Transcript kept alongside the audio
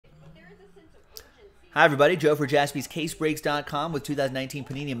Hi, everybody. Joe for JaspysCaseBreaks.com with 2019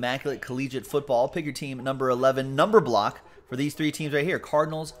 Panini Immaculate Collegiate Football. Pick your team number 11 number block for these three teams right here: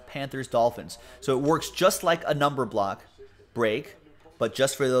 Cardinals, Panthers, Dolphins. So it works just like a number block break, but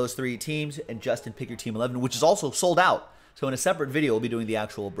just for those three teams and just in Pick Your Team 11, which is also sold out. So in a separate video, we'll be doing the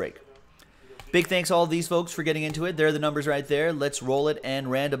actual break. Big thanks to all of these folks for getting into it. There are the numbers right there. Let's roll it and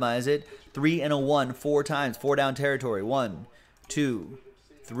randomize it. 3 and a 1 4 times. 4 down territory. 1, 2,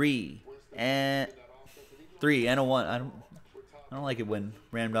 3, and 3 and a 1. I don't like it when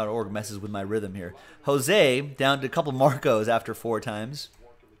random.org messes with my rhythm here. Jose down to a couple Marcos after 4 times.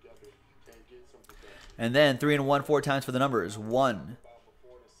 And then 3 and a 1 4 times for the numbers. 1,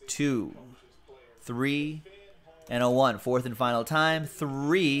 2, 3, and a 1. Fourth and final time.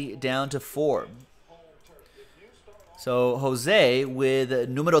 3 down to 4. So Jose with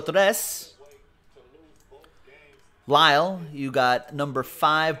numero 3. Lyle, you got number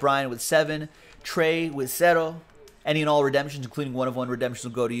 5. Brian with 7. Trey with 0. Any and all redemptions, including 1 of 1 redemptions,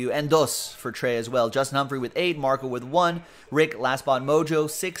 will go to you. And dos for Trey as well. Justin Humphrey with 8. Marco with 1. Rick, Last Spot Mojo,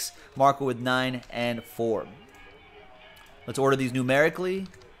 6. Marco with 9 and 4. Let's order these numerically.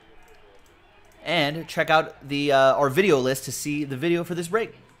 And check out the our video list to see the video for this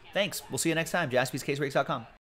break. Thanks. We'll see you next time. JaspysCaseBreaks.com.